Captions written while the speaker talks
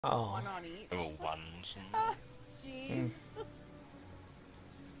Oh. One on each. They're all ones. Ah, jeez.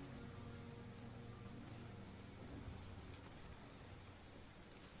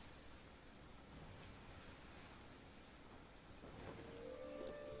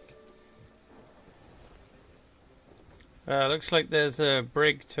 Looks like there's a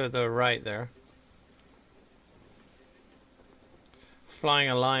brig to the right there. Flying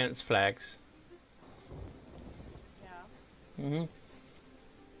Alliance flags. Yeah.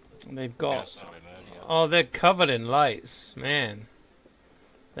 They've got... Yeah, sorry, earlier. Oh, they're covered in lights, man.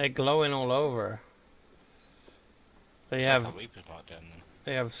 They're glowing all over. They have... Like a Reaper's mark down there.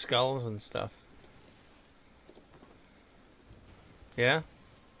 They have skulls and stuff. Yeah?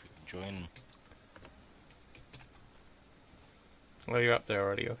 Join. Oh, you're up there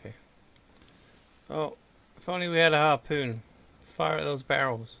already, okay. Oh, if only we had a harpoon. Fire at those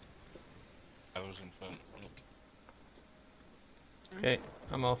barrels. I was in front. Okay,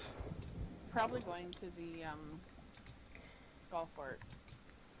 I'm off. Probably going to the Skull Fort.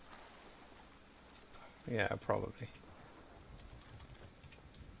 Yeah, probably.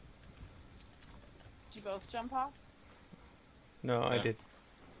 Did you both jump off? No, I Yeah. did.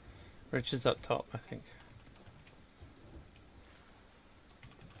 Richard's up top, I think.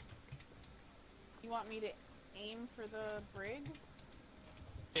 You want me to aim for the brig?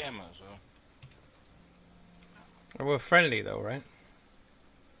 Yeah, might as well. Oh, we're friendly though, right?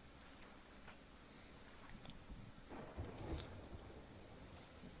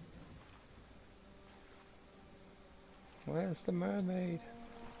 Where's the mermaid?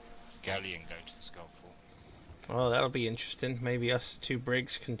 Galleon going to the Skull Fort. Oh, that'll be interesting. Maybe us two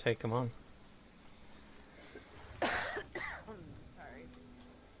brigs can take them on. Sorry.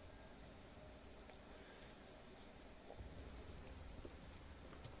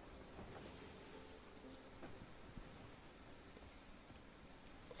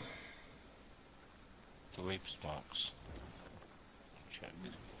 The Reaper's marks. Check.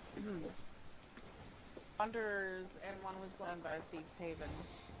 Wanderers and one was going by Thieves Haven.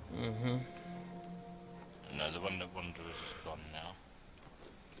 Mm-hmm. No, the one that Wanderers is gone now.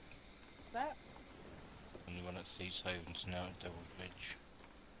 Is that? And the one at Thieves Haven's now at Devil Bridge.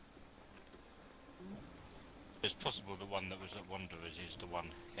 It's possible the one that was at Wanderers is the one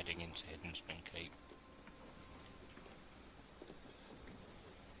heading into Hidden Spring Keep.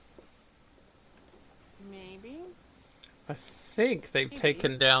 Maybe. I think they've Maybe.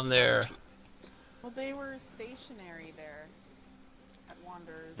 taken down their... Well, they were stationary there at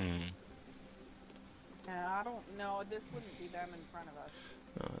Wanderers. Yeah, I don't know. This wouldn't be them in front of us.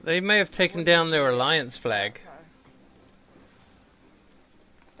 They may have taken down their Alliance flag.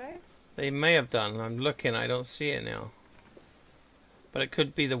 Okay. They may have done. I'm looking. I don't see it now. But it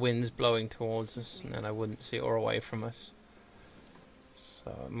could be the winds blowing towards us, and then I wouldn't see it, or away from us.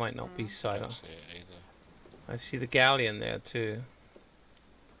 So it might not be I don't silent. see it either. I see the galleon there too.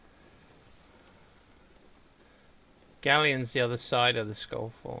 Galleon's the other side of the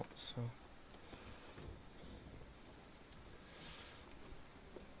Skull Fort, so...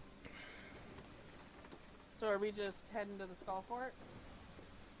 So are we just heading to the Skull Fort?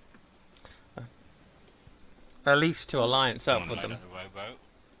 At least to alliance up One with load them. at the rowboat.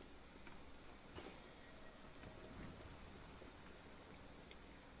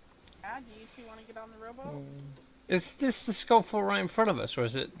 Yeah, do you two want to get on the rowboat? Is this the Skull Fort right in front of us, or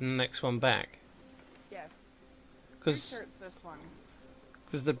is it the next one back? Yes. Pretty Because sure it's this one.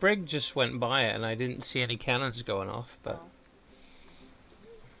 the brig just went by it, and I didn't see any cannons going off, but...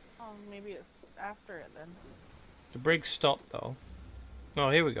 Oh, maybe it's after it then. The brig stopped, though. Oh,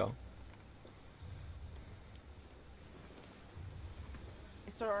 here we go.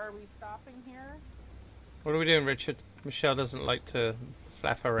 So are we stopping here? What are we doing, Richard? Michelle doesn't like to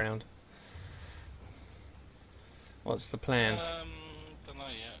flaff around. What's the plan? Don't know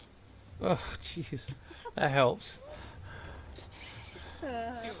yet. Oh, jeez. That helps.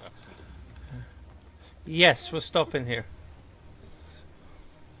 Yes, we're stopping here.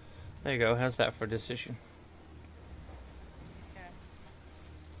 There you go. How's that for a decision? Yes.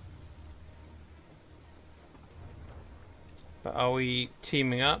 But are we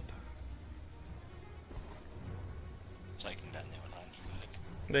teaming up? Taking down the Alliance flag.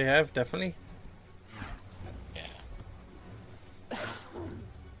 They have, definitely. Yeah. I'm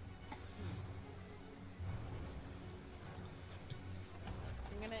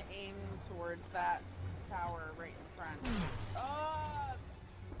gonna aim towards that tower right in front. Oh!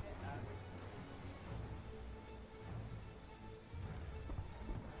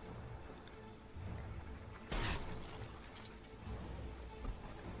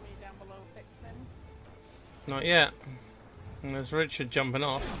 Way down below Fixin. Not yet. And there's Richard jumping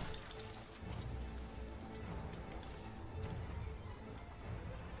off.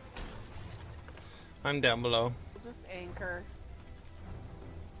 I'm down below. We'll just anchor.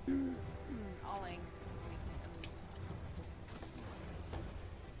 I'll anchor.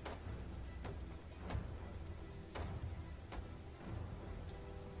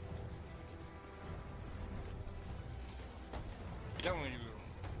 You don't really...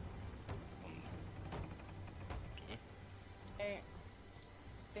 I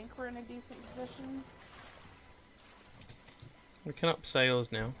think we're in a decent position. We can up sails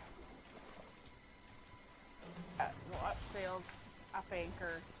now. We'll up sails, up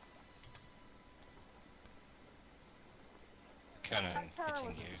anchor. Cannon That tower hitting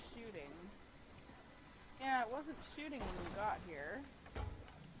wasn't you. shooting. Yeah, it wasn't shooting when we got here.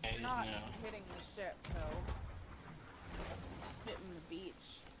 It is Not now. hitting the ship, though. Hitting the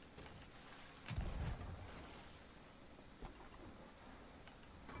beach.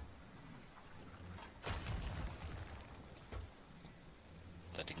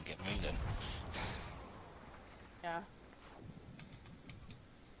 That didn't get me then. Yeah.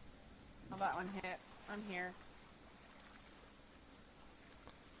 Oh, that one hit. I'm here.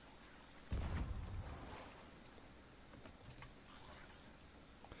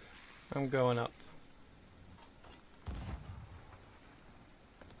 I'm going up.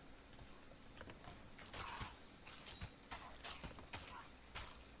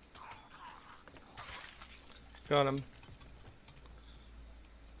 Got him.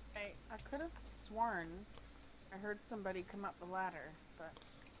 I could have sworn I heard somebody come up the ladder, but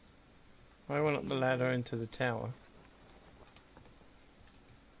I went up the ladder into the tower.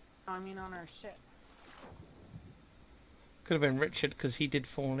 I mean on our ship. Could have been Richard because he did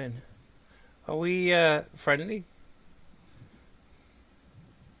fall in. Are we friendly?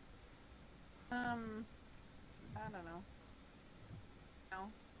 I don't know. No.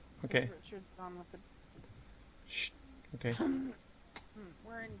 Okay. Richard's gone with the. Shh. Okay.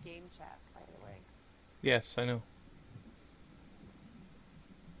 We're in game chat, by the way. Yes, I know.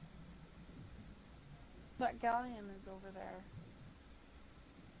 That galleon is over there.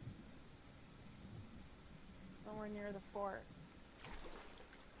 Somewhere near the fort.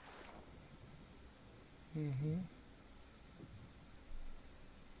 Mm-hmm.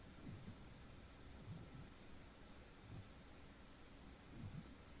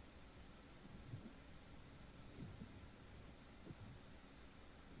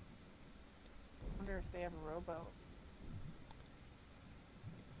 Wonder if they have a rowboat.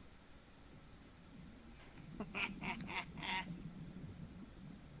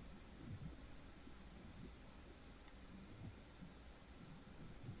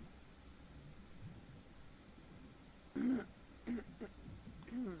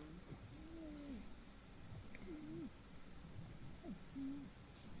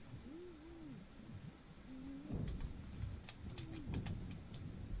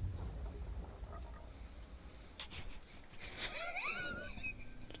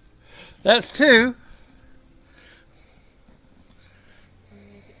 That's two.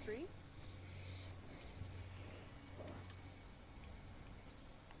 Make it 3?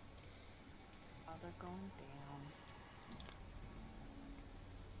 Oh, they're going down.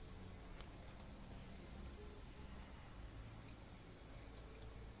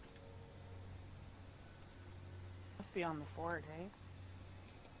 Must be on the fort, eh?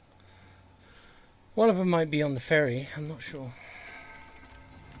 One of them might be on the ferry. I'm not sure.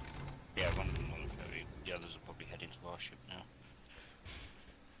 Yeah, one of them on the ferry. The others are probably heading to our ship now.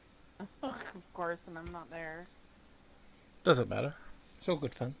 Of course, and I'm not there. Doesn't matter. It's all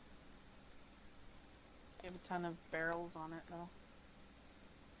good fun. We have a ton of barrels on it, though.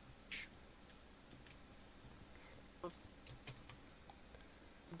 Oops.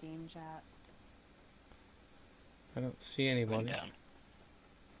 Game chat. I don't see Going anybody. down.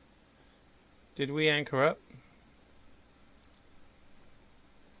 Did we anchor up?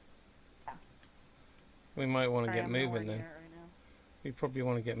 Yeah. We might want to Sorry, get I'm nowhere moving then. near it right now. We probably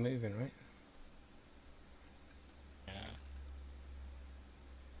want to get moving, right? Yeah.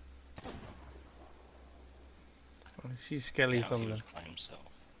 I see skellies Yeah, on he the... was by himself.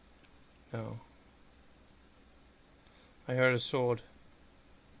 No. I heard a sword.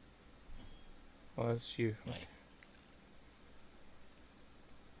 Oh, that's you. Right.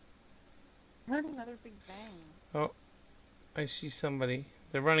 I heard another big bang. Oh, I see somebody.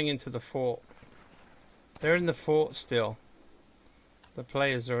 They're running into the fort. They're in the fort still. The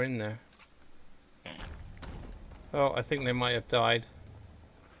players are in there. Oh, I think they might have died.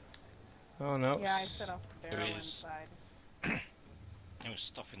 Oh no. Yeah, I set off the There barrel is. inside. There was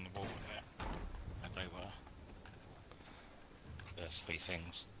stuff in the water there. Where they were. There's 3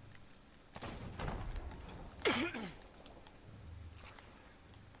 things.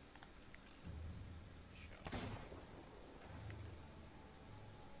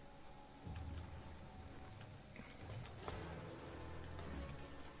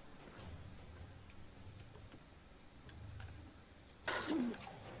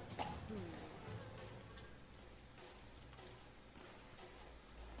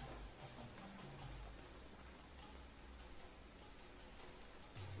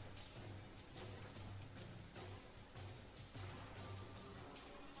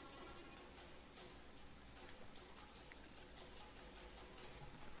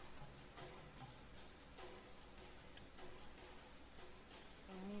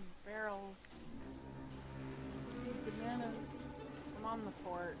 Barrels. Bananas. I'm on the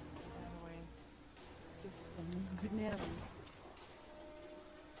fort, by the way. Just bananas.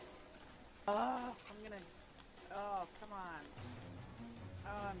 Oh, I'm gonna. Oh, come on.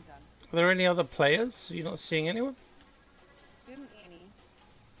 Oh, I'm done. Are there any other players? You're not seeing anyone? Didn't any.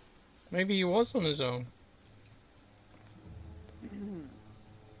 Maybe he was on his own.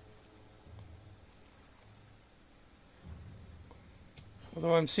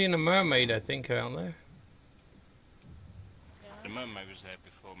 Although I'm seeing a mermaid, I think, out there. Yeah. The mermaid was there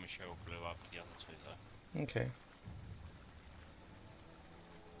before Michelle blew up the other 2 though. Okay.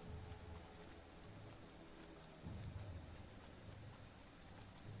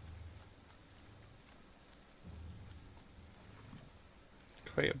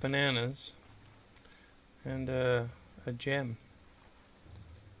 Crate of bananas. And a gem.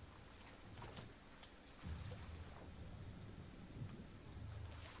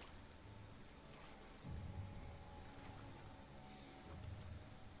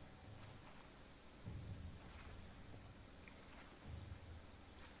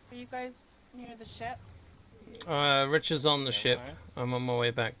 Are you guys near the ship? Rich is on the Yeah, ship. where? I'm on my way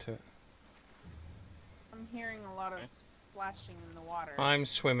back to it. I'm hearing a lot of Okay. splashing in the water. I'm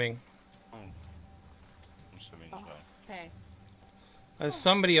swimming. Oh. I'm swimming as Oh, well. okay. There's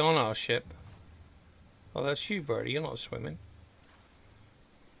somebody on our ship. Oh, that's you, Birdie. You're not swimming.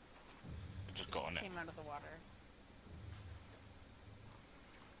 I just got on it. Came out of the water.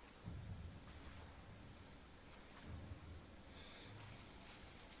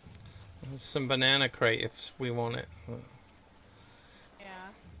 There's some banana crate if we want it. Yeah.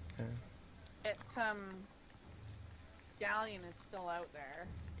 Okay. It galleon is still out there.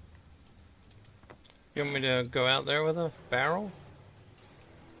 You want me to go out there with a barrel?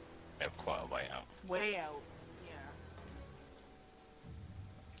 They're quite a way out. It's way out. Yeah.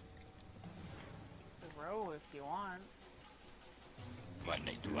 The row if you want. Might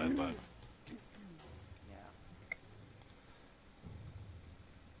need to rowboat. Yeah.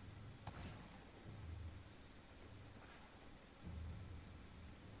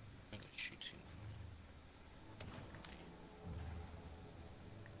 I think it's shooting.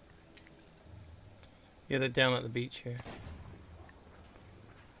 Yeah, they're down at the beach here.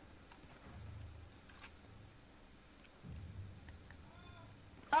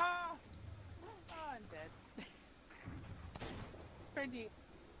 Ah! Oh, I'm dead. Very deep.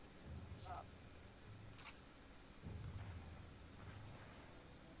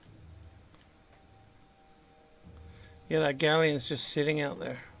 Yeah, that galleon's just sitting out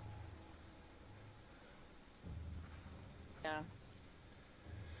there. Yeah.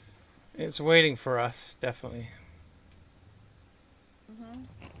 It's waiting for us, definitely. Mhm.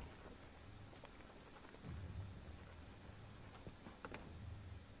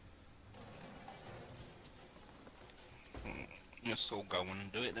 Let's all go on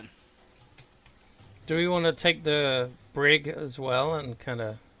and do it then. Do we want to take the brig as well and kind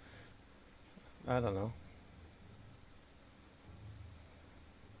of, I don't know.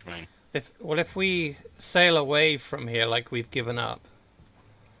 I mean, What if we sail away from here like we've given up?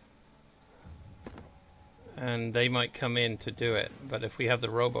 And they might come in to do it, but if we have the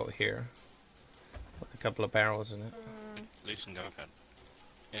rowboat here, with a couple of barrels in it. loose and go ahead.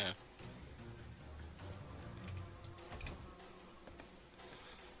 Yeah.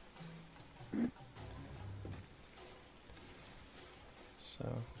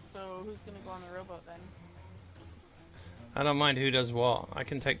 So who's gonna go on the rowboat then? I don't mind who does what. I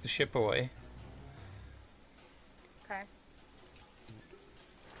can take the ship away. Okay.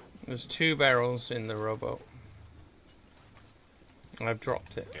 There's 2 barrels in the rowboat. I've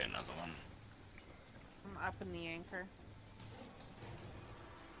dropped it. Get another one. I'm up in the anchor.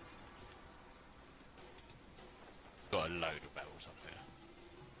 Got a load of barrels up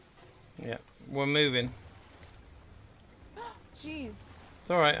there. Yeah, we're moving. Jeez. It's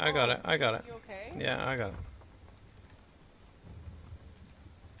alright, I got it, I got it. You okay? Yeah, I got it.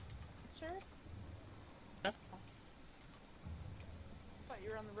 sure? Yeah. I thought you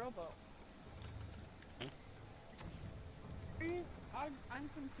were on the rowboat. Are you? I'm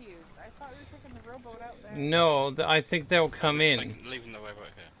confused. I thought we were taking the rowboat out there. No, I think they'll come in. Leaving the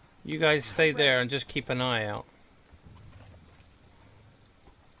rowboat here. You guys stay there Right. and just keep an eye out.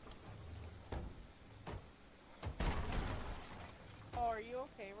 Oh, are you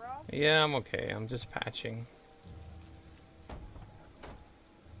okay, Rob? Yeah, I'm okay. I'm just patching.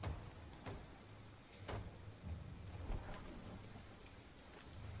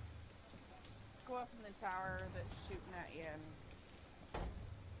 Go up in the tower that's shooting at you and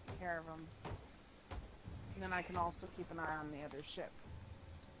take care of them. And then I can also keep an eye on the other ship.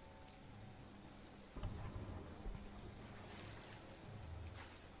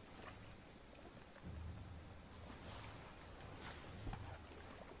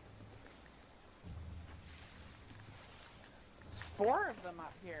 There's 4 of them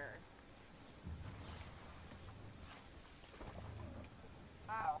up here.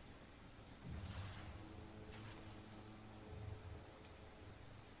 Wow.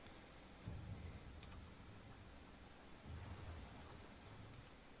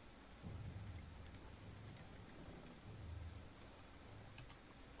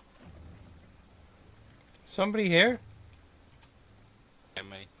 Somebody here? Yeah,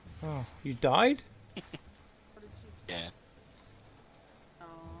 me. Oh, you died? What did you Yeah, Oh,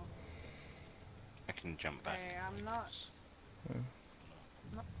 I can jump back. okay, I'm not. Hmm.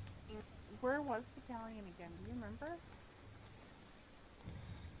 Not seeing, where was the galleon again? Do you remember?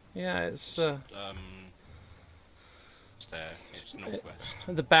 Yeah, it's It's there. It's northwest.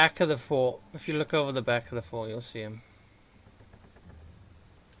 at the back of the fort. If you look over the back of the fort, you'll see him.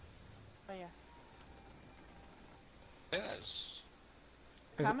 Oh yes. Yes. Is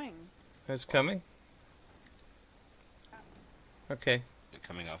it- Coming. It's coming? Okay. They're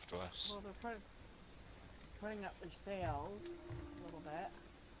coming after us. Well, they're putting up their sails a little bit.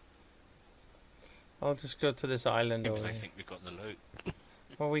 I'll just go to this island Because over they here. think we got the loot.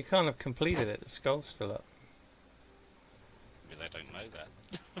 Well, we kind of completed it. The skull's still up. Maybe they don't know that.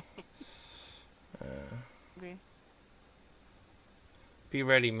 Maybe. Be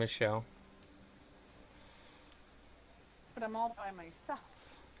ready, Michelle. But I'm all by myself.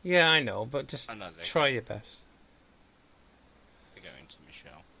 Yeah, I know, but just I know they're try your best. going to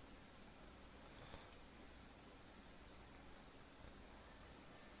Michelle.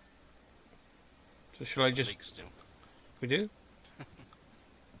 So should I just... Leak still. We do?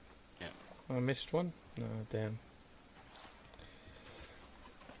 Yeah. I missed one? No, damn.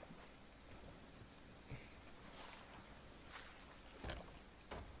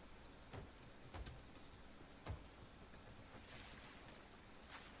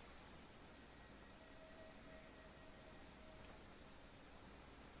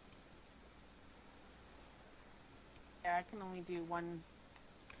 Yeah, I can only do one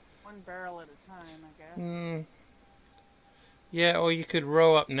barrel at a time, I guess. Mm. Yeah, or you could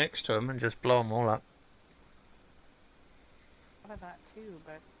row up next to them and just blow them all up. Thought of that too,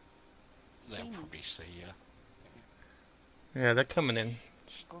 but They'll see, probably see you. Yeah, they're coming in.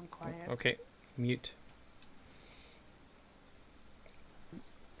 going quiet. Okay, mute.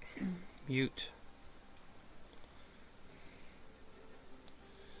 Mute.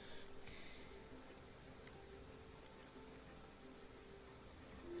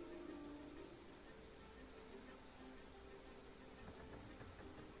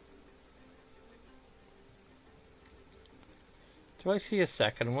 Do I see a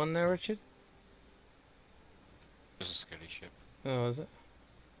second one there, Richard? There's a skelly ship. Oh, is it?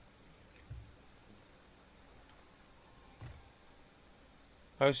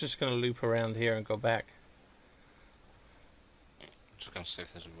 I was just going to loop around here and go back. Just gonna see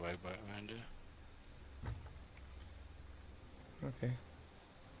if there's a rowboat around here. Okay.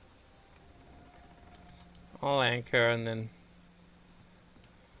 I'll anchor and then...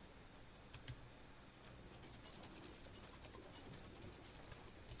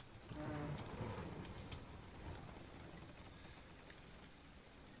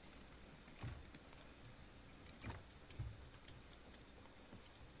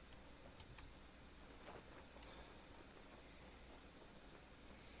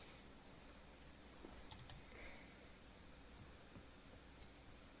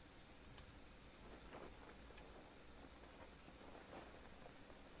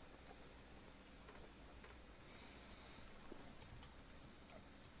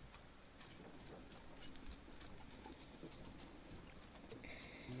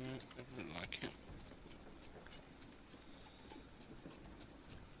 No, I don't like it.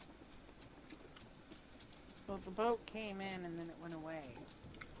 Well, the boat came in and then it went away.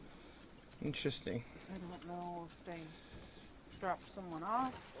 Interesting. I don't know if they dropped someone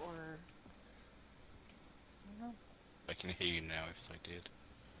off or... I don't know. I can hear you now if they did.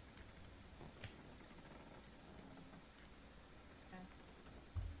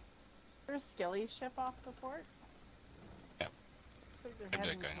 There's a skelly ship off the port. Yeah. Looks like they're Maybe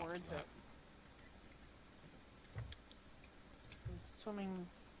heading they're going towards after it. I'm swimming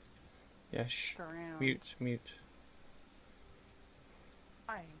Yeah, shh. around. Mute.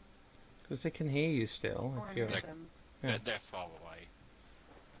 Hi. Because they can hear you still. Or If you're... near them. Yeah. They're far away.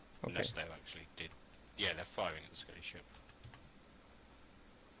 Okay. Unless they actually did. Yeah, they're firing at the skelly ship.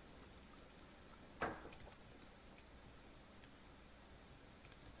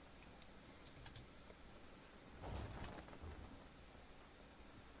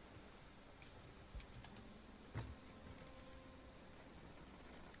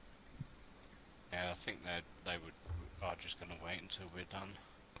 Yeah, I think they are just going to wait until we're done.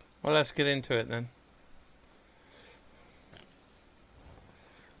 Well, let's get into it then.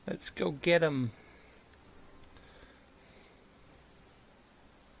 Let's go get 'em.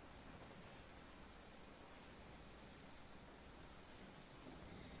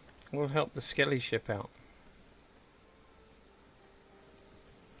 We'll help the skelly ship out.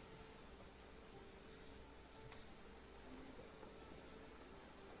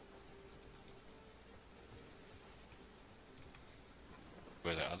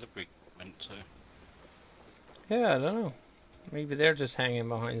 Where the other brig went to. Yeah, I don't know. Maybe they're just hanging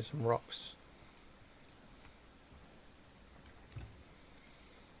behind some rocks.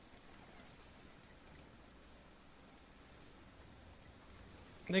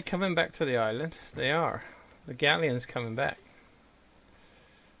 They're coming back to the island. They are. The galleon's coming back.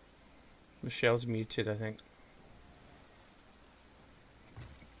 Michelle's muted, I think.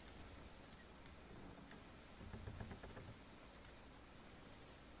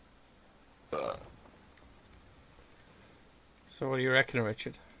 So what do you reckon,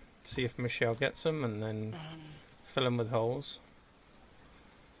 Richard? See if Michelle gets them and then fill them with holes.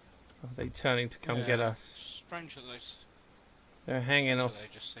 Are they turning to come get us? Strange that They're hanging off. they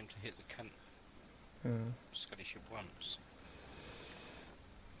just seem to hit the skelly ship once.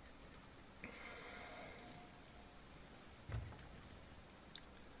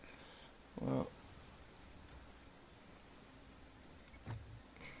 Well,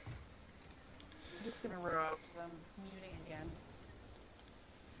 I'm just gonna row out to them, muting again.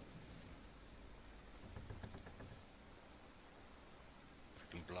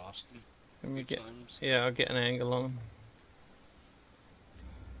 Freaking blast them. let me Good get. times. Yeah, I'll get an angle on them.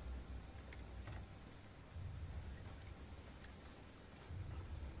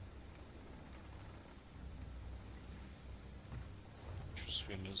 For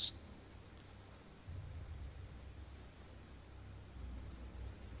swimmers.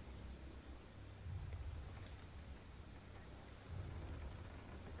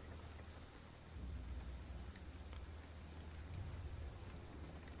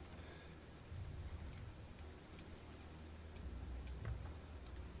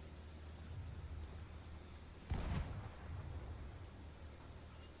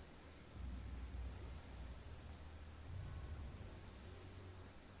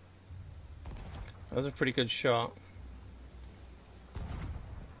 That was a pretty good shot.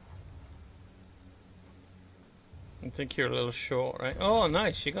 I think you're a little short, right? Oh,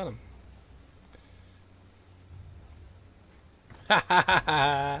 nice, you got him. Ha ha ha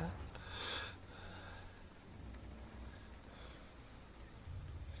ha!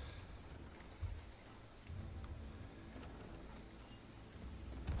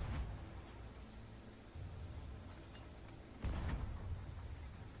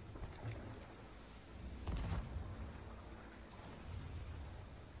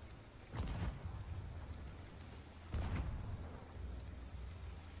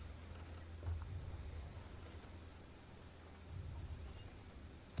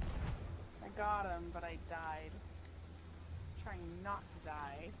 I got him, but I died. I was trying not to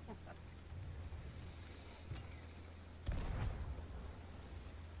die.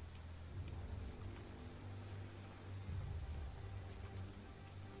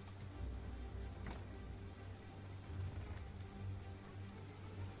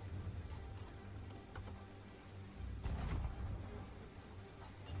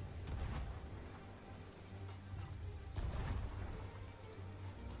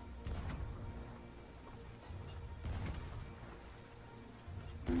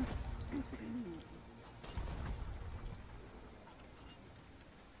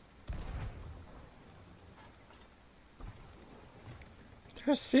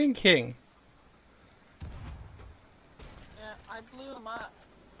 They're sinking. Yeah, I blew him up.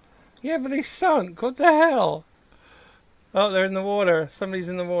 Yeah, but they sunk. What the hell? Oh, they're in the water. Somebody's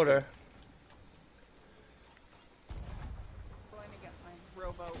in the water. I'm going to get my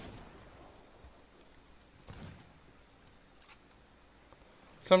rowboat.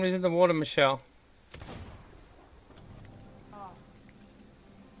 Somebody's in the water, Michelle. Oh.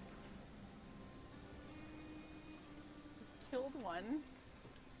 Just killed one.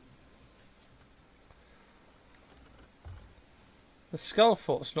 The skull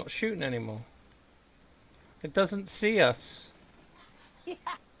fort's not shooting anymore. It doesn't see us. Yeah.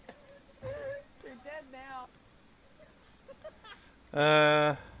 They're dead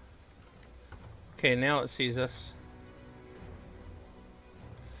now. Okay, now it sees us.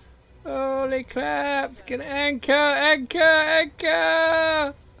 Holy crap! Can anchor, anchor,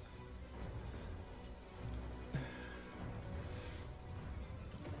 anchor!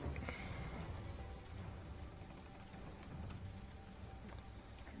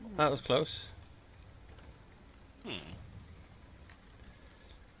 That was close.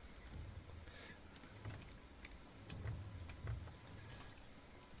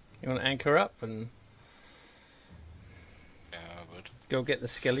 You want to anchor up and go get the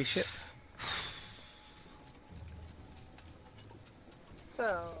skelly ship?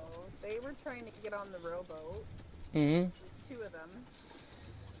 So, they were trying to get on the rowboat. Mm-hmm. There's two of them.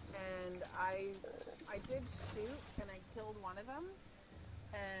 And I did shoot, and I killed one of them.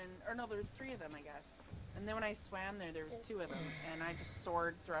 Or no, there's three of them, I guess. And then when I swam there was two of them. And I just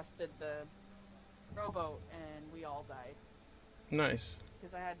sword thrusted the rowboat, and we all died. Nice.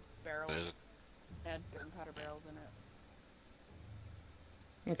 Because I had barrels. I had gunpowder barrels in it.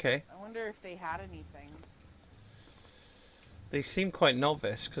 Okay. I wonder if they had anything. They seem quite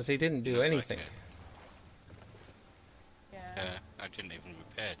novice because they didn't do anything. Yeah. I didn't even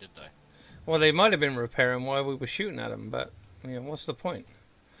repair, did they? Well, they might have been repairing while we were shooting at them, but you know, what's the point?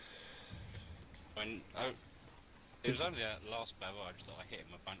 It was only that last barrage that I hit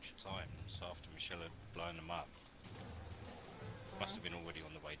him a bunch of times after Michelle had blown them up. Must have been already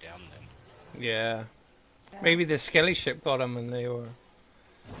on the way down then. Yeah. Maybe the skelly ship got them and they were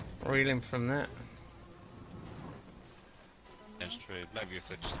reeling from that. That's true. Maybe if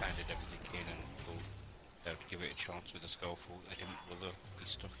they just handed everything in and thought they would give it a chance with the skullfort, they didn't bother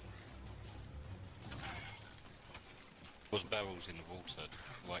restocking. Was barrels in the water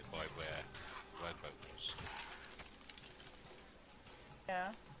right by where rowboat was?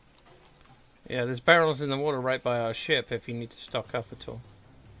 Yeah. Yeah, there's barrels in the water right by our ship if you need to stock up at all.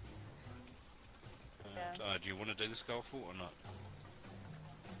 Do you want to do the skullfort or not?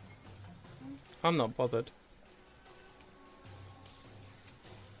 I'm not bothered.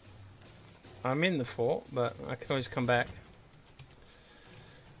 I'm in the fort, but I can always come back.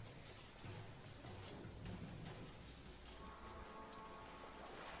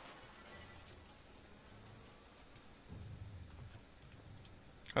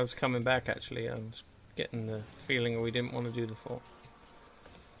 I was coming back actually. I was getting the feeling we didn't want to do the fort.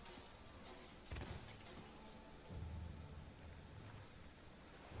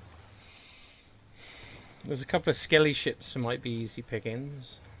 There's a couple of skelly ships that might be easy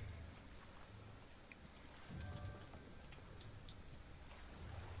pickings.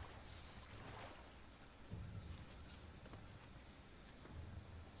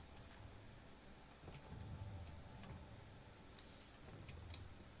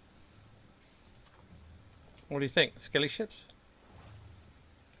 What do you think? Skelly ships?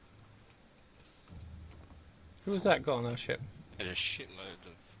 Who was that got on our ship? There's a shitload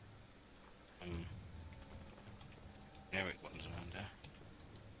of generic ones around there.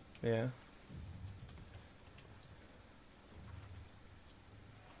 Yeah.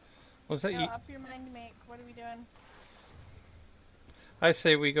 Was that you? Up your mind, mate. What are we doing? I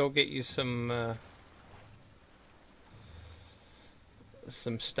say we go get you some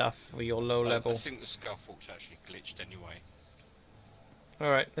stuff for your low level. I think the skullfort's actually glitched anyway.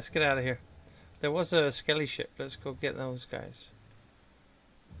 Alright, let's get out of here. There was a skelly ship. Let's go get those guys.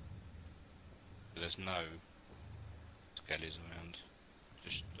 There's no skellies around.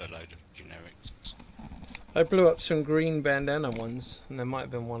 Just a load of generics. I blew up some green bandana ones, and there might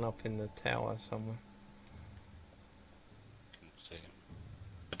have been one up in the tower somewhere. Couldn't see them.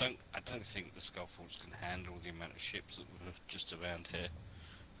 I don't think the skullforts can handle the amount of ships that were just around here.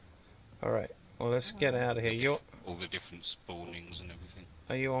 Alright, well let's get out of here. All the different spawnings and everything.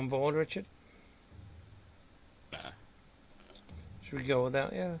 Are you on board, Richard? Nah. Should we go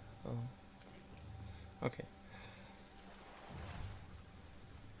without you? Oh. Okay.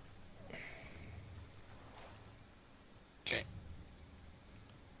 Okay.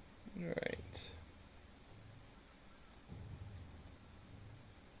 Alright.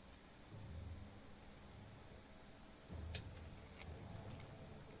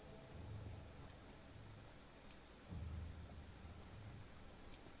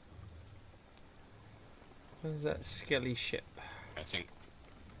 Where's that skelly ship? I think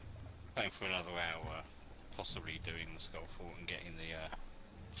playing for another hour, possibly doing the skull fort and getting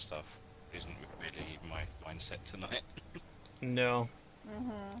the stuff isn't really my mindset tonight. No.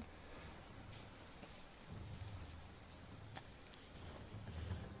 Mhm.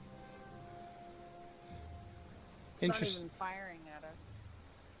 It's not Interest- even firing at us.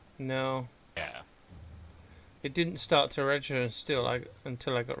 No. Yeah. It didn't start to register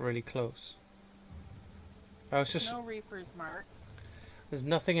until I got really close. I was just... No reaper's marks. There's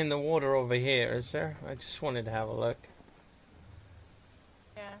nothing in the water over here, is there? I just wanted to have a look.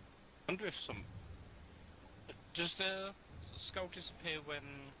 Yeah. I wonder if some... Does the skull disappear when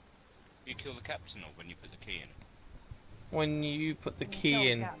you kill the captain or when you put the key in? When you put the When you key kill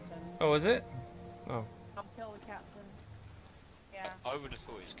the in... captain. Oh, is it? Oh. I'll kill the captain. Yeah. I would have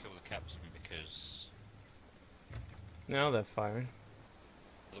thought it's kill the captain because Now they're firing.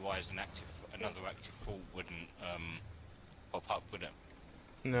 otherwise another active fault wouldn't pop up, would it?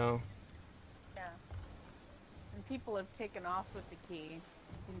 No. Yeah. And people have taken off with the key. You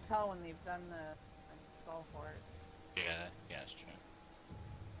can tell when they've done the skull fort. Yeah, that's true.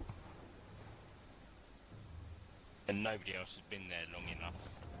 And nobody else has been there long enough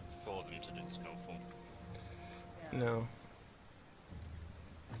for them to do the skull fort. Yeah. No.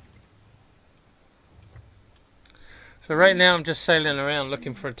 So right now I'm just sailing around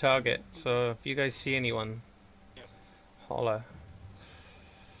looking for a target. So if you guys see anyone, Yep. holler.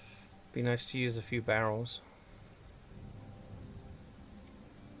 Be nice to use a few barrels.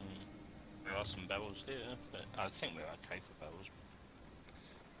 There are some barrels here, but I think we're okay for barrels.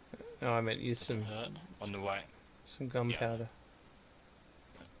 No, I meant use some On the way. gunpowder.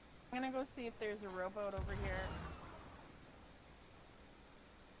 I'm gonna go see if there's a rowboat over here.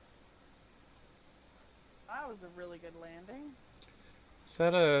 That was a really good landing. Is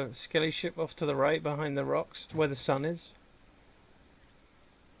that a skelly ship off to the right behind the rocks where the sun is?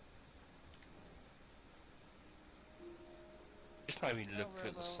 Just maybe look at the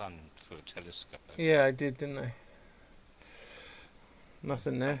rowboat. sun through a telescope. Yeah, I did, didn't I?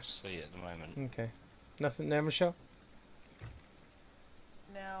 Nothing there. Can't see at the moment. Okay. Nothing there, Michelle?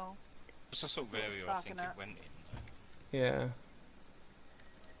 No. It's the sort of Just a little area I think stocking it up. went in. Yeah.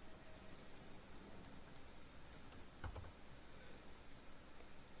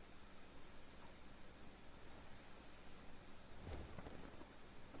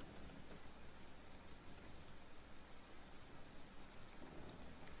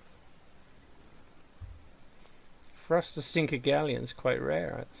 For us to sink a galleon is quite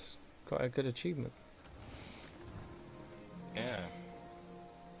rare. It's quite a good achievement. Yeah.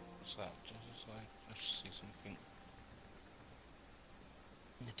 What's that? Let's see something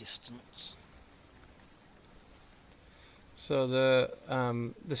in the distance. So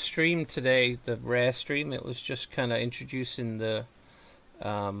the stream today, the rare stream, it was just kind of introducing the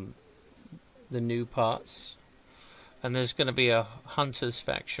new parts, and there's going to be a hunters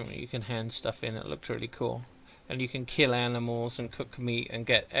faction where you can hand stuff in. It looked really cool, and you can kill animals and cook meat and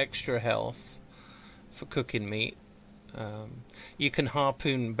get extra health for cooking meat. You can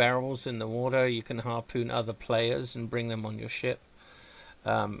harpoon barrels in the water. You can harpoon other players and bring them on your ship.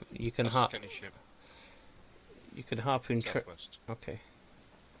 You can ship. You can harpoon Southwest. okay.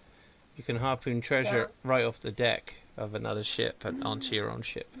 You can harpoon treasure right off the deck of another ship and onto your own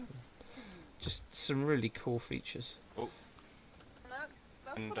ship. Just some really cool features. Oh,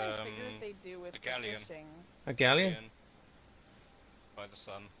 That's And, what I figured they'd do with a the galleon. fishing. A galleon? by the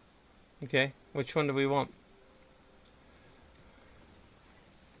sun. Okay. Which one do we want?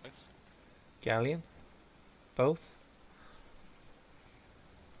 Both. Galleon? Both?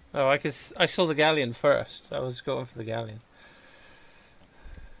 Oh, I saw the galleon first. I was going for the galleon.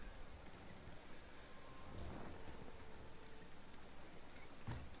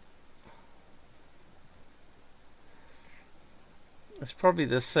 It's probably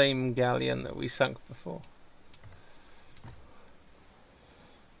the same galleon that we sunk before.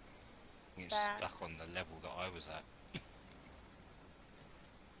 It's Back. stuck on the level that I was at.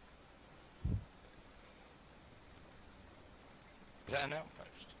 Is that an outpost?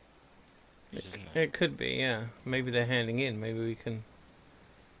 Isn't it? It could be, yeah. Maybe they're handing in. Maybe we can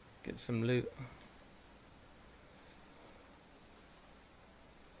get some loot.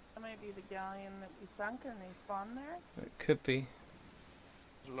 That might be the galleon that we sunk and they spawned there. It could be.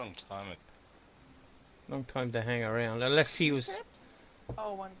 It was a long time ago. Long time to hang around. Unless he was... Ships?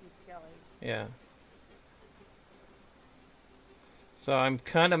 Oh, one's a skelly. Yeah. So I'm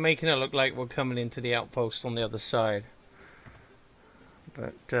kind of making it look like we're coming into the outpost on the other side.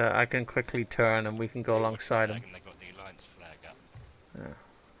 But I can quickly turn and we can go alongside them. And they got the Alliance flag up. Yeah.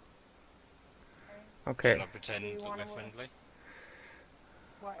 Okay. Shall I pretend Do you that wanna we're friendly?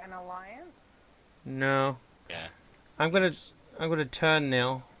 What, an alliance? No. Yeah. I'm gonna turn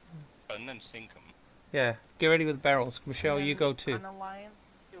now. And then sink them. Yeah. Get ready with barrels. Michelle, And you then go too. An alliance?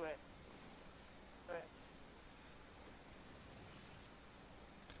 Do it. Do it.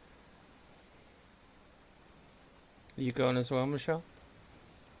 You going as well, Michelle?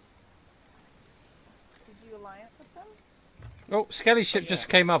 Did you alliance with them? Oh, Skelly ship yeah. just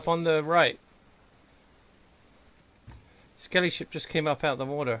came up on the right. Skelly ship just came up out of the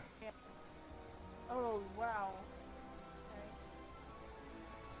water. Oh, wow. Okay.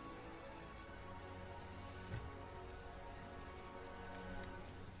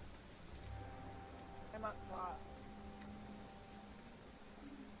 I'm up top.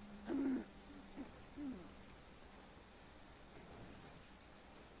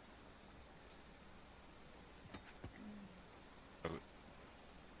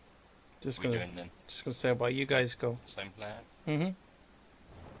 Just What are we gonna, doing then? just gonna say bye. You guys go. Same plan? Mm-hmm.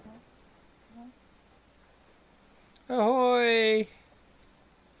 Ahoy!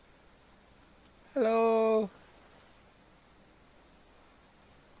 Hello.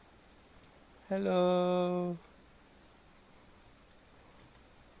 Hello.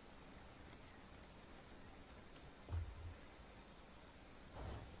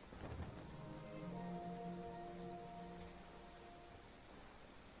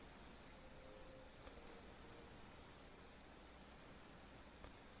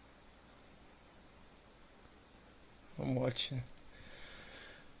 I'm watching.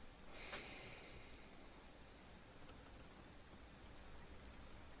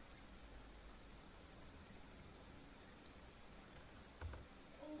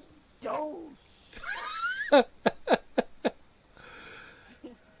 Joe!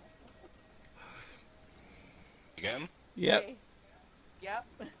 You get them? Yep. Okay. Yep.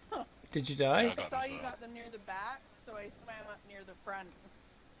 Did you Yeah, die? I I got saw them you as well. got them near the back, so I swam up near the front.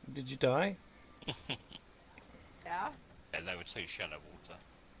 Did you die? Yeah? Yeah, they were too shallow water.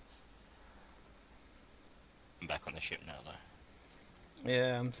 I'm back on the ship now though.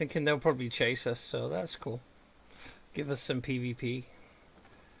 Yeah, I'm thinking they'll probably chase us, so that's cool. Give us some PvP.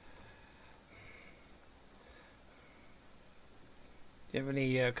 Do you have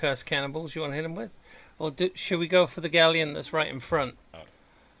any cursed cannibals you want to hit them with? Or should we go for the galleon that's right in front? Oh.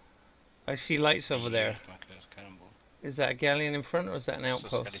 I see lights over there. Cannonball. Is that a galleon in front or is that an It's a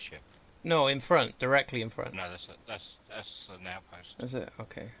outpost? Skelly ship. No, in front, directly in front. No, that's an outpost. Is it?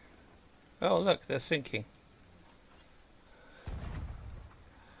 Okay. Oh, look, they're sinking.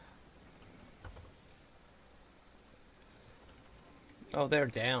 Oh, they're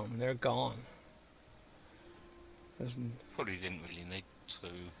down. They're gone. There's Probably didn't really need two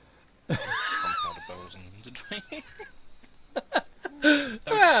gunpowder barrels in them, did we? They were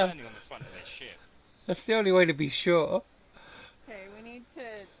Well, standing on the front of their ship. that's the only way to be sure. Okay, we need to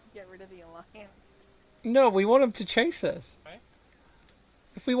get rid of the alliance. No, we want them to chase us. Right.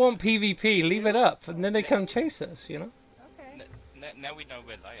 If we want PvP, leave it up, and then they come chase us, you know? Okay. Now we know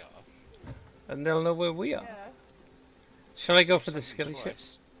where they are. And they'll know where we are. Yeah. Shall I go for the Sunk skelly them ship?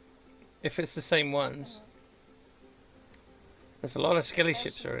 twice. If it's the same ones. There's a lot of skelly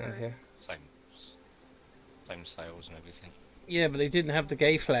ships around here. Same sails and everything. Yeah, but they didn't have the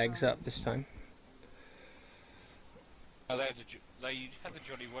gay flags up this time. Oh, they had the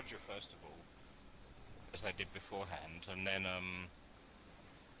Jolly Roger first of all, as they did beforehand, and then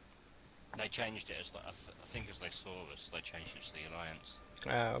they changed it as I think as they saw us, they changed it to the Alliance.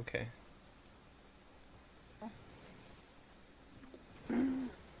 Ah, okay.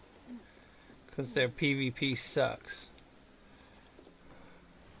 Because their PvP sucks.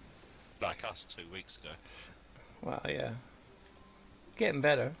 Like us 2 weeks ago. Wow, yeah. Getting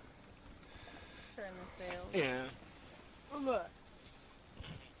better. Turn the sails. Yeah. Oh, look.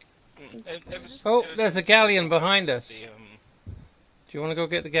 Oh, there's a galleon behind us. The, Do you want to go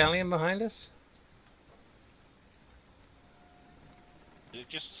get the galleon behind us? it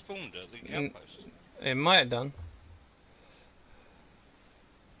just spawned at the Mm. outpost. It might have done.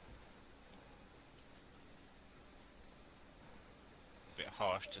 Bit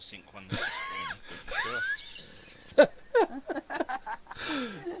harsh to sink one that's spawned, but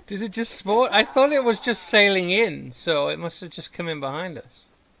sure. Did it just spawn? I thought it was just sailing in, so it must have just come in behind us.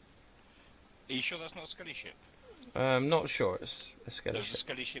 Are you sure that's not a Skelly ship? I'm not sure it's a skelly There's a ship.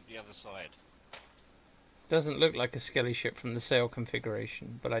 Skelly ship the other side. Doesn't look like a skelly ship from the sail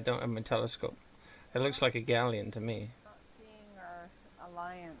configuration, but I don't have my telescope. It looks like a galleon to me. Not seeing our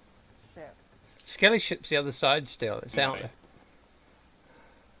alliance ship. Skelly ship's the other side still. It's out Right.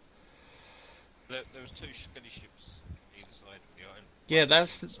 there. There was two Skelly ships either side of the island. Yeah,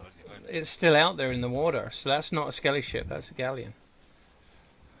 that's Beside the island. it's still out there in the water, so that's not a skelly ship. That's a galleon.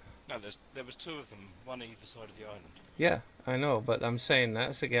 No, there was two of them, one either side of the island. Yeah, I know, but I'm saying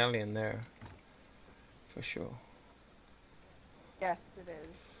that's a galleon there, for sure. Yes, it is.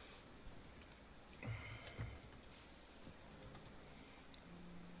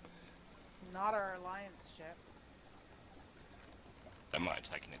 Not our alliance ship. They might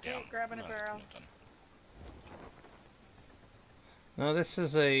have taken it down. grabbing a No, barrel. it's not done. No, this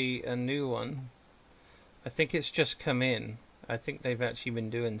is a new one. I think it's just come in. I think they've actually been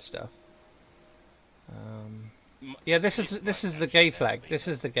doing stuff. Yeah, this is the gay flag. This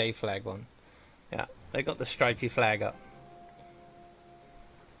is the gay flag one. Yeah, they got the stripy flag up.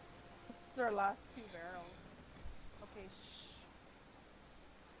 This is our last 2 barrels. Okay, shh.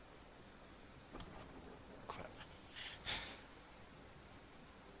 Crap.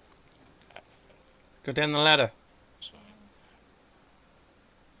 Go down the ladder. Sorry.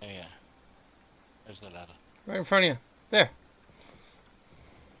 Oh yeah. There's the ladder. Right in front of you. There.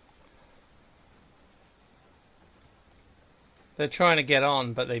 They're trying to get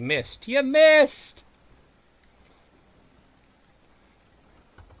on, but they missed. You missed!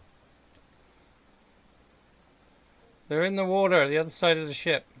 They're in the water, the other side of the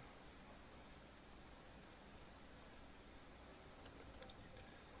ship.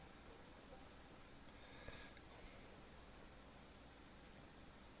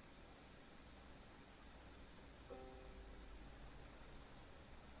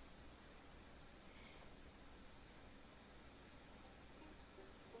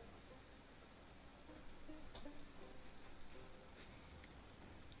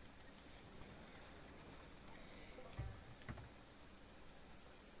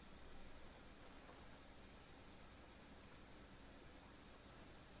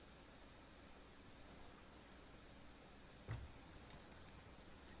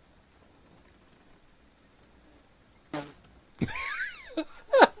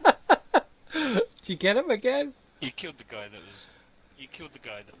 Did you get him again? You killed the guy that was. You killed the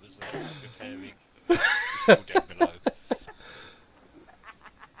guy that was repairing. He's still down below.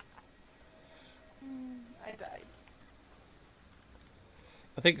 I died.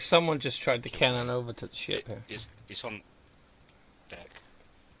 I think someone just tried to cannon over to the ship here. It's on deck.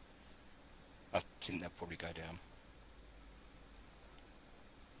 I think they'll probably go down.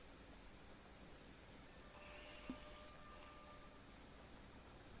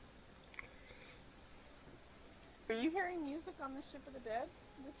 Are you hearing music on the Ship of the Dead,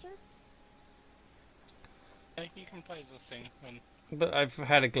 Richard? Yeah, you can play the thing when. But I've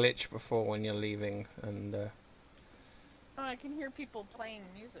had a glitch before when you're leaving, and Oh, I can hear people playing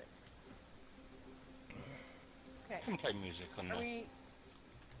music. Okay. You can play music on Are the. we...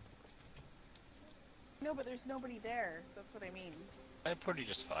 No, but there's nobody there. That's what I mean. They're probably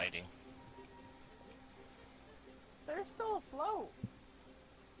just hiding. They're still afloat.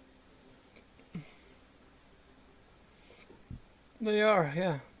 they are,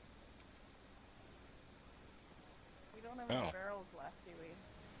 yeah. We don't have any Oh. barrels left, do we?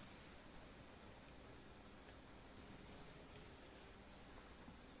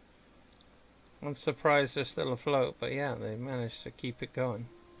 I'm surprised they're still afloat, but yeah, they managed to keep it going.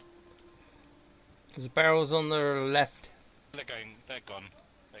 There's barrels on their left. They're going. They're gone.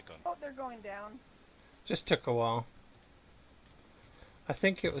 They're gone. Oh, they're going down. Just took a while. I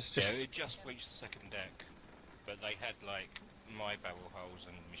think it was just... Yeah, it just reached the second deck, but they had like my barrel holes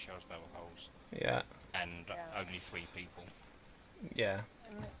and Michelle's barrel holes, Yeah, and Yeah. only 3 people. yeah.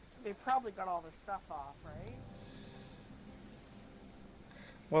 And they probably got all the stuff off, right?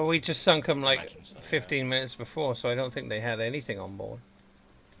 Well, we just sunk them like Imagine so, yeah. 15 minutes before, so I don't think they had anything on board.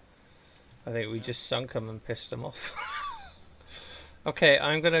 I think we just sunk them and pissed them off. Okay,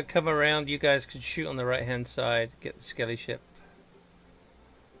 I'm going to come around. You guys can shoot on the right-hand side, get the skelly ship.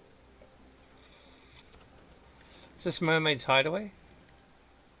 Is this Mermaid's Hideaway? I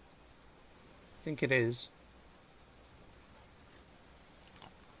think it is. I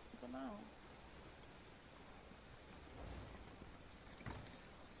don't know.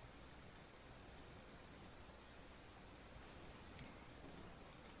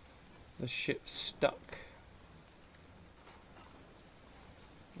 The ship's stuck.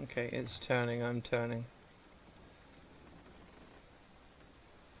 Okay, it's turning, I'm turning.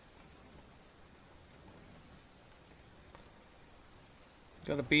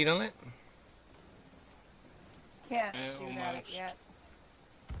 Got a bead on it? Can't Yeah, shoot at it almost. yet.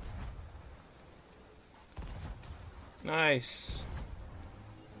 Nice.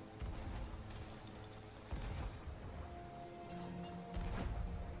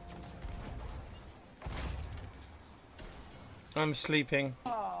 I'm sleeping.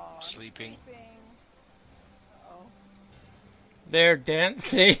 Oh, Sleeping. Oh, They're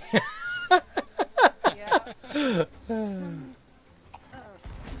dancing. yeah.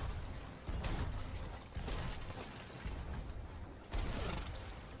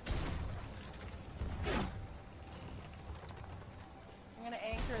 I'm gonna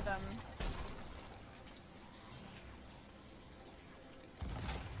anchor them.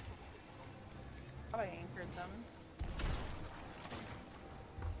 Oh, I anchored them.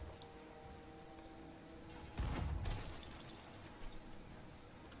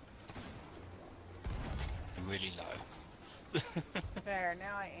 Really low. There,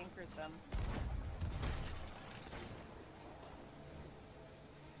 now I anchored them.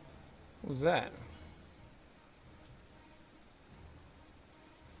 What was that?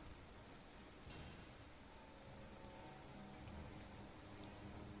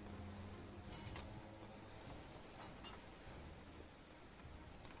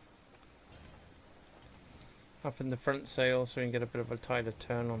 Up in the front sail so we can get a bit of a tighter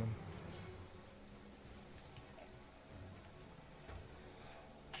turn on them.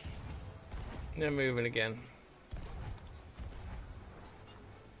 They're moving again.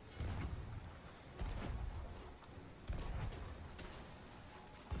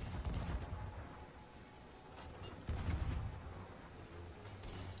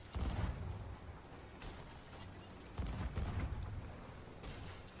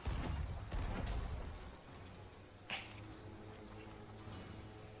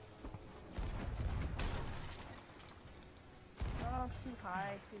 Oh, too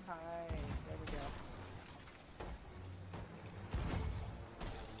high, too high. There we go.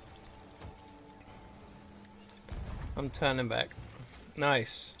 I'm turning back.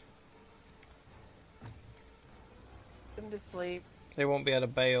 Nice. Put them to sleep. They won't be able to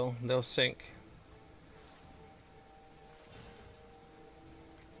bail. They'll sink.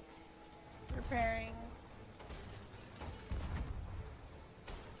 Repairing.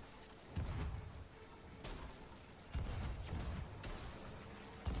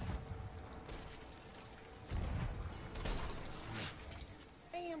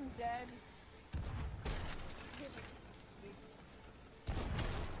 I am dead.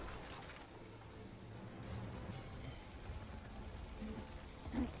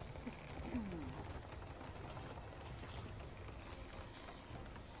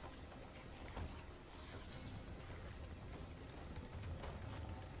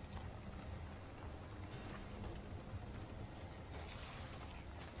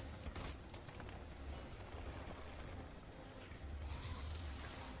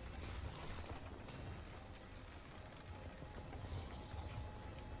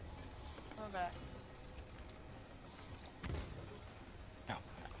 Come back. Oh.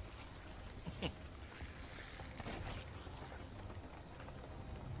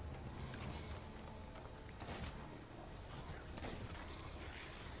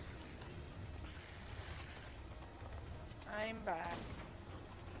 I'm back.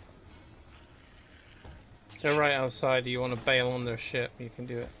 They're right outside. You want to bail on their ship, you can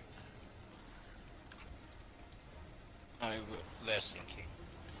do it. Oh, they're sinking.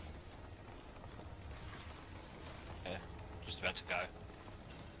 Yeah, just about to go.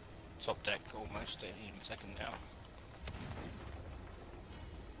 Top deck almost any second now.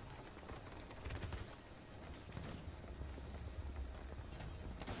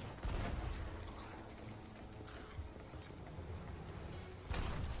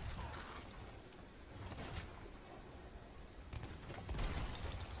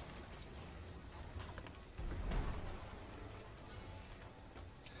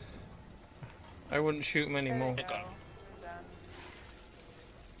 I wouldn't shoot them There you anymore. go. Gone. We're done.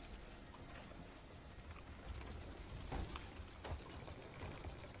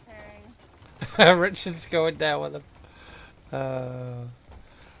 Repairing. Richard's going down with them.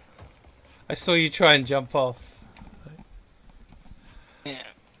 I saw you try and jump off. Yeah.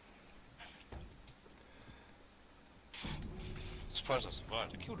 Surprised I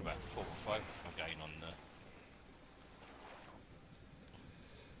survived. I killed about 4 or 5 again on the.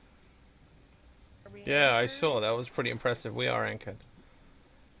 Are we Yeah, I anchored? saw. That was pretty impressive. We are anchored.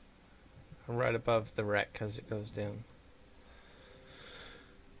 Right above the wreck as it goes down.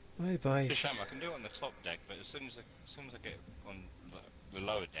 Bye bye. It's a shame I can do it on the top deck, but as soon as I get on the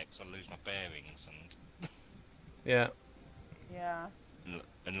lower decks, I lose my bearings Yeah. Yeah.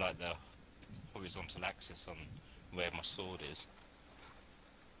 and like the horizontal axis on where my sword is.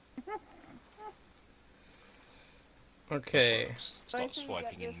 Okay. Start So I think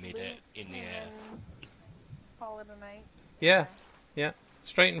swiping we get in this mid-air, loot in the and air. then Call it a night. Yeah. Okay. Yeah.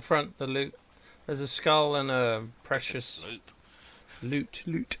 Straight in front, the loot. There's a skull and a precious. Sloop. Loot,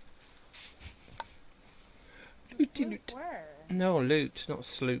 loot. Sloop Looty loot. where? No, loot, not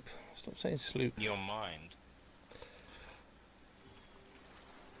sloop. Stop saying sloop. Your mind.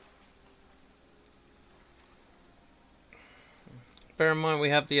 Bear in mind we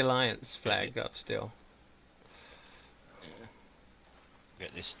have the Alliance flag up still. Yeah.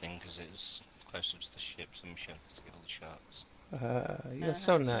 Get this thing because it's closer to the ships and Michelle has to get all the sharks. You're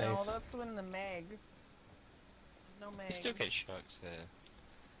so No, nice. that's when the Meg. There's no Meg. You still get sharks there.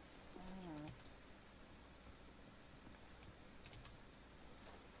 Mm.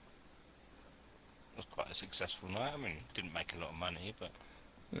 It was quite a successful night. I mean, didn't make a lot of money, but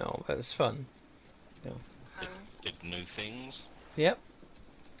No, but it's fun. did new things. Yep.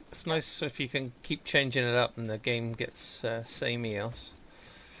 It's nice if you can keep changing it up and the game gets samey else.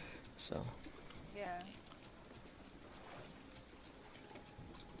 So. Yeah.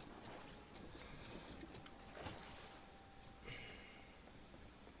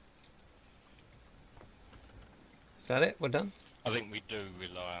 Is that it? We're done? I think we do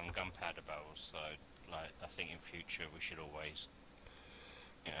rely on gunpowder barrels, so like I think in future we should always,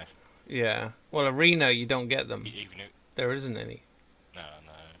 you know, Yeah. Well, Arena, you don't get them. even if There isn't any. no.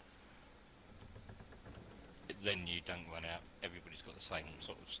 Then you don't run out. Everybody's got the same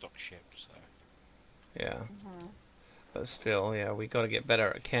sort of stock ship, so. Yeah. Mm-hmm. But still, yeah, we got to get better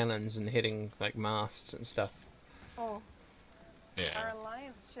at cannons and hitting like masts and stuff. Oh, Yeah. our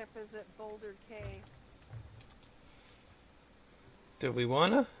Alliance ship is at Boulder Cay, Do we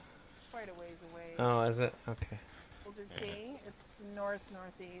wanna? quite a ways away. Oh, is it? Okay. Boulder Yeah. Cay, it's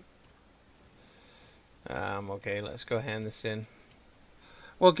northeast. Okay, let's go hand this in.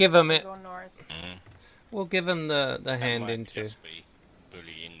 We'll give him it. Go north. Mm. We'll give him the That hand might in too. just be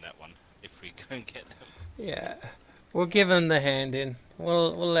bullying that one if we go and get them. Yeah. We'll give him the hand in.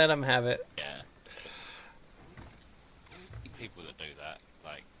 We'll let him have it. Yeah. People that do that,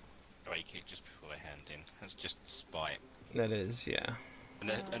 like, break it just before they hand in. That's just spite. That is, yeah.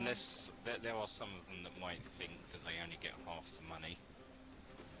 Unless there are some of them that might think that they only get half the money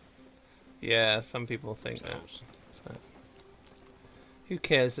Yeah, some people think that. themselves. So. Who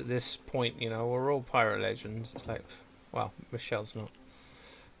cares at this point, you know? We're all pirate legends. It's like, well, Michelle's not.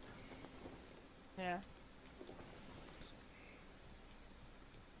 Yeah.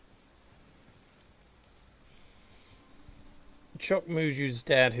 Chok Muju's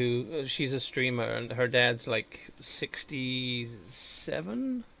dad, who she's a streamer, and her dad's like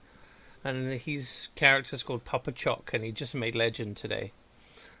 67, and his character's called Papa Chok, and he just made Legend today.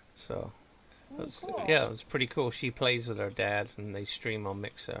 So, Cool. yeah, it was pretty cool. She plays with her dad, and they stream on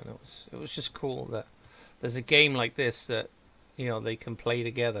Mixer, and it was just cool that there's a game like this that you know they can play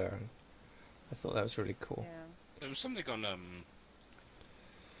together. And I thought that was really cool. Yeah. There was something on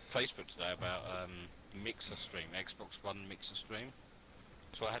Facebook today about Mixer stream, Xbox One Mixer stream.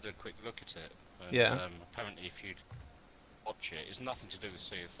 So I had a quick look at it. And, Yeah. Apparently, if you'd watch it, it's nothing to do with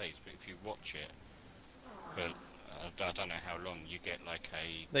Sea of Thieves, but if you watch it, but I don't know how long, you get like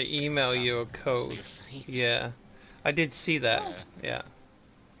a. They special email account you a on Sea code. of Thieves. Yeah, I did see that. Yeah. Yeah.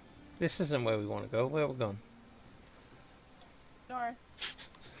 This isn't where we want to go. Where are we going? North.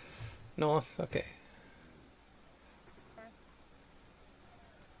 North. Okay.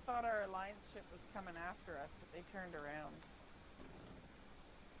 Thought our Alliance ship was coming after us, but they turned around.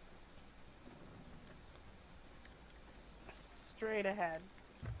 Straight ahead.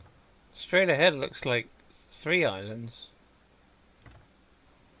 Straight ahead looks like 3 islands.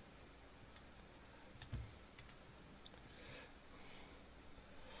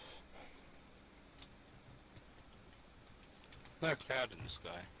 No cloud in the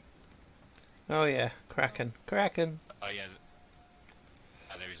sky. Oh yeah, Kraken. Kraken. Oh yeah.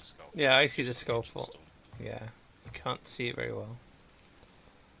 Oh, there is a skull. Yeah, I see the skull Storm. fault. Yeah, you can't see it very well.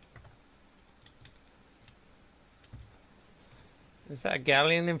 Is that a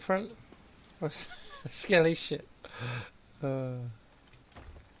galleon in front? Or a skelly ship?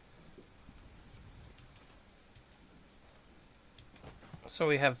 So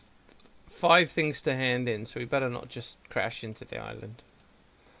we have 5 things to hand in, so we better not just crash into the island.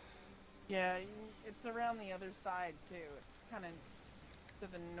 Yeah, it's around the other side too. It's kind of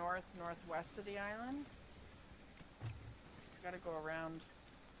to the northwest of the island. Gotta go around.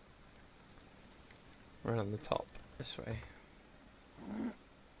 Around the top, this way.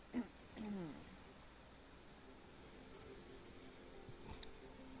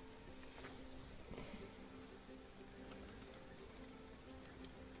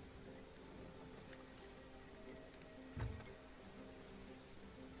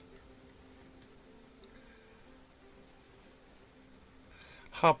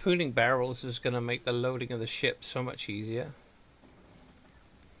 Harpooning barrels is going to make the loading of the ship so much easier.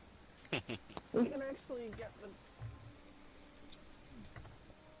 We can actually get the.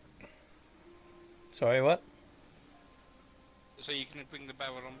 Sorry, what? So you can bring the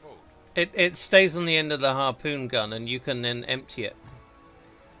barrel on board? It stays on the end of the harpoon gun, and you can then empty it.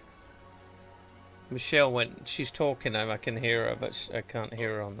 Michelle went. She's talking. I can hear her, but I can't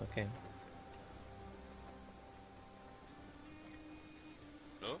hear her on the game.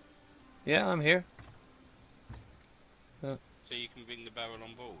 Hello? Yeah, I'm here. So you can bring the barrel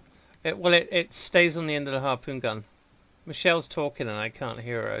on board? It stays on the end of the harpoon gun. Michelle's talking, and I can't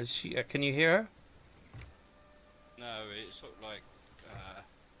hear her. Can you hear her? No, it's sort of like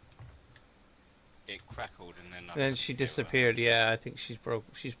it crackled and then. Then she disappeared. Yeah, I think she's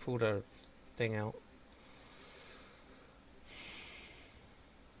pulled her thing out.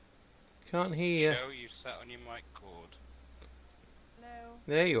 Can't hear you. Michelle, you sat on your mic cord. No.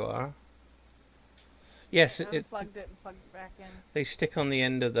 There you are. Yes, Unplugged it and plugged it back in. they stick on the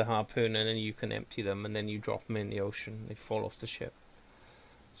end of the harpoon, and then you can empty them, and then you drop them in the ocean. They fall off the ship,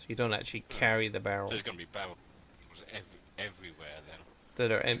 so you don't actually carry the barrel. There's going to be barrels everywhere then.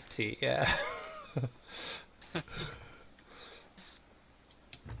 That are empty. Yeah.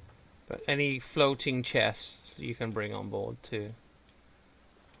 But any floating chests you can bring on board too,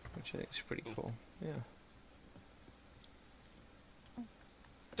 which I think is pretty cool. Yeah.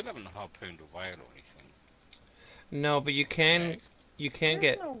 Still haven't harpooned a whale or anything. No, but you can There's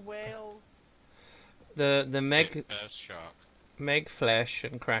get no whales. the meg Shark. meg flesh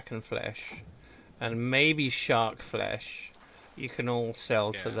and kraken flesh, and maybe shark flesh. You can all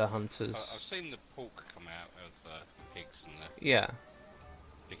sell to the hunters. I've seen the pork come out of the pigs and the Yeah.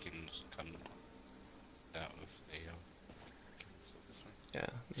 chickens come out of the sort of thing. Yeah,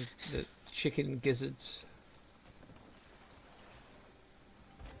 the chicken gizzards.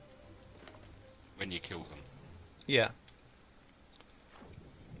 When you kill them. Yeah.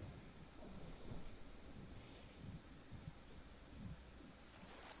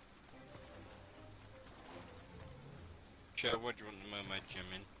 Joe, what do you want the mermaid gem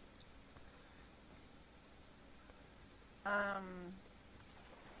in?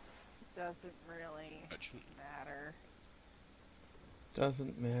 Doesn't really Merchant. matter.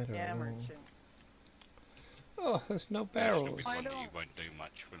 Doesn't matter. Yeah, at all. merchant. Oh, there's no It'll barrels. be one that you won't do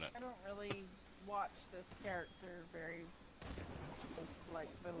much, will it? I don't really watch this character very. It's like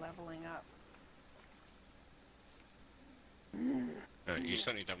the leveling up. You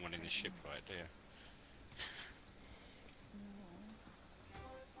certainly don't want in the ship, right, do you?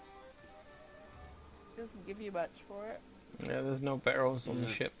 Doesn't give you much for it. Yeah, there's no barrels on the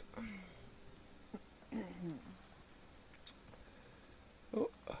ship. Oh.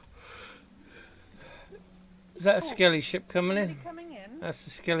 Is that a skelly ship coming in? Coming in. That's the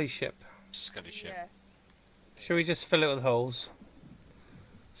skelly ship. Scuddy ship. Yes. Shall we just fill it with holes?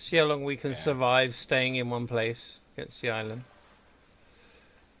 See how long we can survive staying in one place against the island.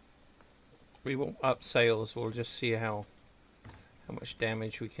 We won't up sails, we'll just see how much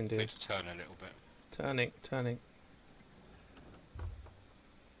damage we can do. Need to turn a little bit. Turning, turning.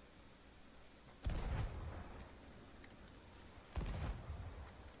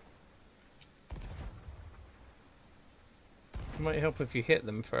 It might help if you hit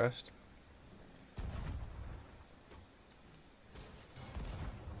them first.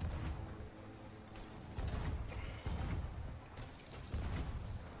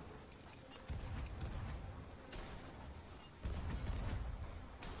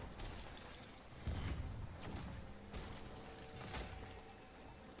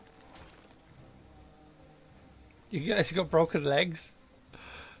 You guys got broken legs?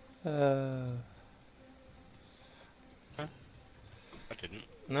 I didn't.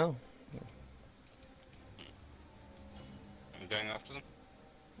 No. I'm going after them.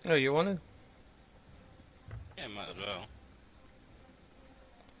 Oh, you wanted? Yeah, might as well.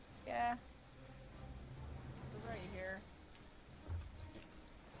 Yeah. They're right here.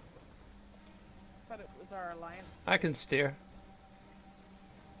 Thought it was our alliance. I can steer.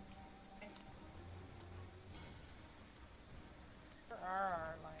 Where are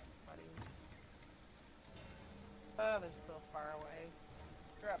our alliance buddies? Oh, they're so far away.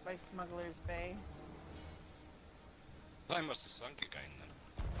 They're up by Smuggler's Bay. They must have sunk again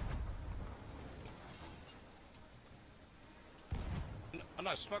then. I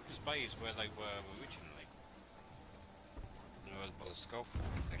know, Smuggler's Bay is where they were originally. By the Skull,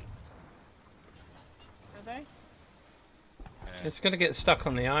 I think. Are they? Yeah. It's going to get stuck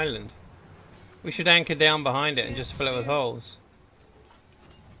on the island. We should anchor down behind it and just fill it with holes.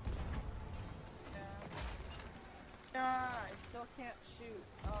 Yeah. Ah, I still can't shoot.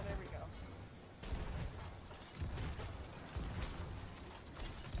 Oh, there we go.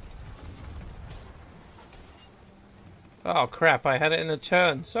 Oh crap, I had it in a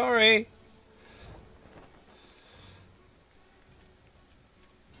turn. Sorry.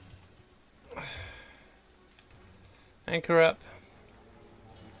 Anchor up.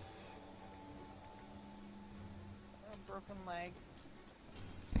 A broken leg.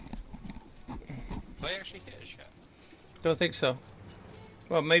 They actually hit a shot. Don't think so.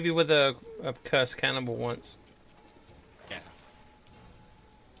 Well, maybe with a cursed cannibal once. Yeah.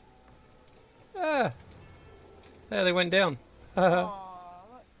 Ah! There, they went down. Oh,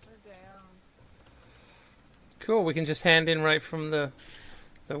 look, they're down. Cool, we can just hand in right from the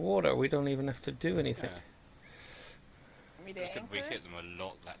water. We don't even have to do anything. Yeah. Want me to anchor? We hit them a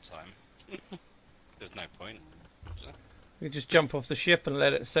lot that time. There's no point. We just jump off the ship and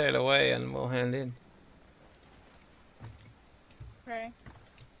let it sail away and we'll hand in. Okay.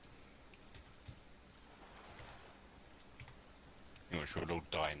 You know, we'll all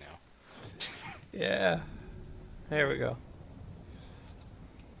die now. Yeah. There we go.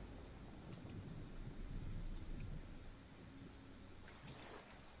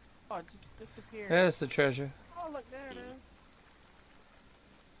 Oh, it just disappeared. There's the treasure. Oh, look, there it is.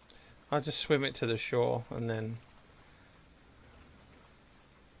 I'll just swim it to the shore and then...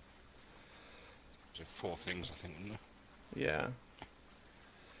 There's 4 things, I think, isn't there? Yeah.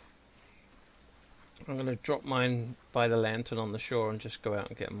 I'm going to drop mine by the lantern on the shore and just go out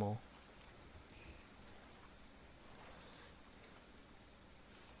and get more.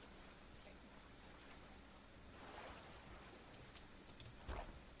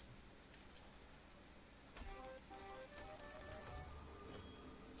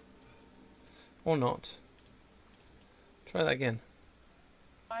 Or not. Try that again.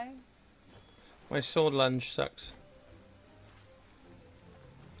 Why? My sword lunge sucks.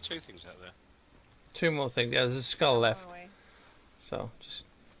 2 things out there. 2 more things. Yeah, there's a skull left. Away. So, just...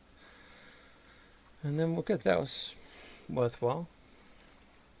 And then we'll get that was worthwhile.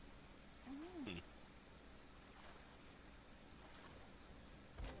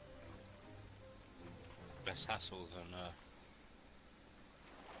 Less hassle than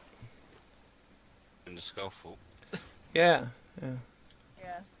the skullful. Yeah, yeah.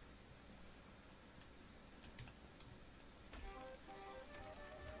 Yeah.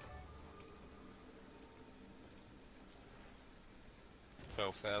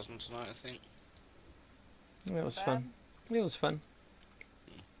 $12,000 tonight, I think. It was Bad? fun. It was fun.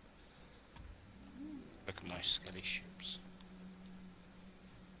 Look at my skelly ships.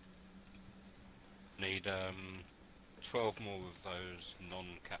 Need 12 more of those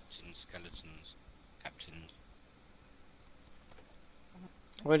non-captain skeletons. Captains.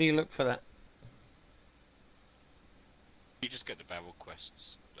 Where do you look for that? You just get the barrel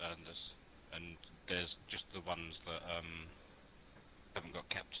quests, and there's just the ones that haven't got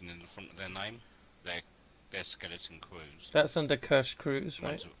captain in the front of their name. They're skeleton crews. That's under Cursed Cruise, The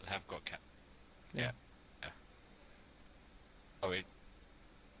right? ones that have got cap. Yeah. Yeah. Oh, I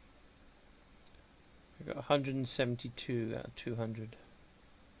got 172 out of 200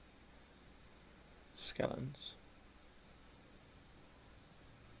 skeletons.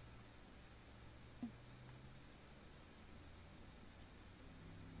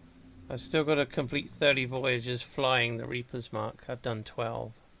 I've still got to complete 30 voyages flying the Reaper's Mark. I've done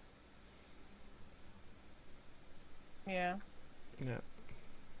 12. Yeah. Yeah.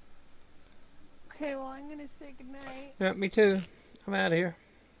 Okay, well, I'm gonna say goodnight. Yeah, me too. I'm out of here.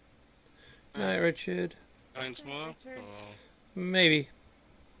 Night, Richard. going tomorrow? Richard. Or Maybe.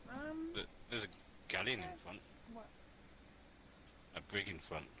 there's a galleon in front. What? A brig in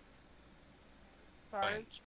front. SARS.